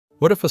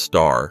What if a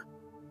star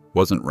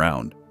wasn't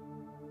round?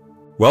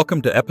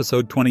 Welcome to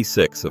episode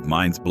 26 of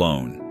Minds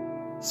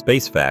Blown,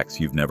 space facts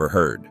you've never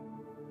heard.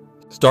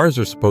 Stars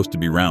are supposed to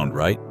be round,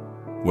 right?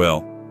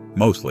 Well,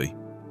 mostly,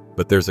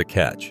 but there's a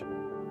catch.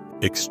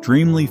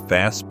 Extremely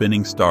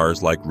fast-spinning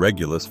stars like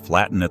Regulus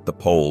flatten at the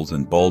poles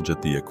and bulge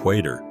at the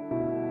equator.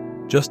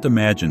 Just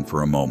imagine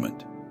for a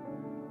moment.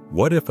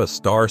 What if a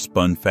star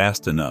spun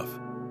fast enough?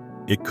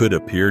 It could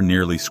appear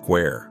nearly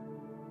square.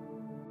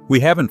 We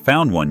haven't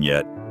found one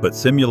yet, but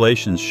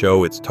simulations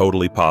show it's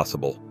totally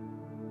possible.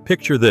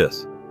 Picture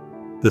this.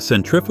 The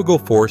centrifugal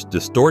force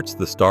distorts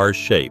the star's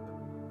shape,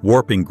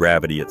 warping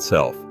gravity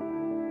itself.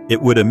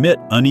 It would emit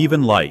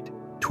uneven light,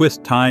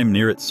 twist time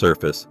near its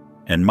surface,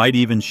 and might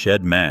even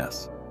shed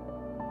mass.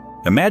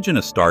 Imagine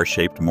a star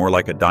shaped more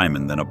like a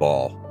diamond than a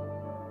ball.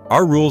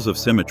 Our rules of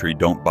symmetry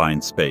don't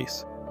bind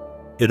space.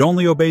 It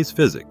only obeys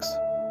physics.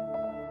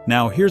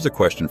 Now here's a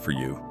question for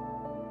you.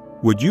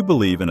 Would you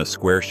believe in a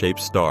square-shaped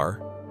star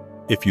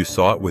if you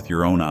saw it with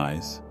your own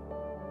eyes?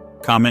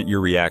 Comment your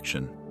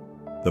reaction.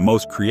 The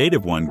most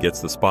creative one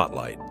gets the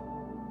spotlight.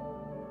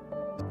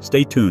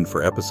 Stay tuned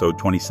for episode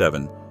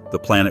 27, The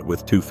Planet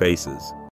with Two Faces.